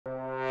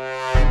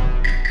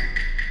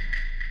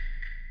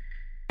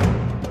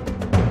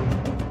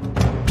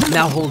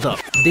Now hold up,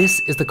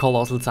 this is the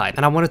Colossal type,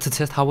 and I wanted to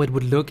test how it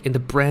would look in the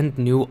brand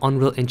new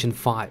Unreal Engine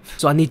 5.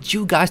 So I need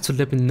you guys to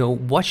let me know,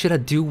 what should I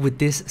do with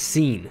this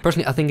scene?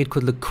 Personally, I think it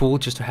could look cool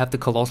just to have the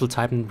Colossal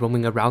Titan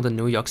roaming around in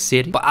New York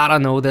City, but I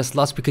don't know, there's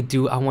lots we could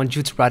do. I want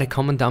you to write a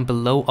comment down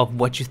below of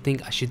what you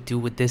think I should do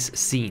with this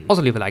scene.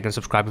 Also leave a like and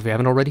subscribe if you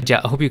haven't already.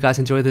 Yeah, I hope you guys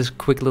enjoyed this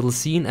quick little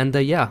scene, and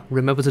yeah,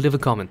 remember to leave a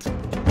comment.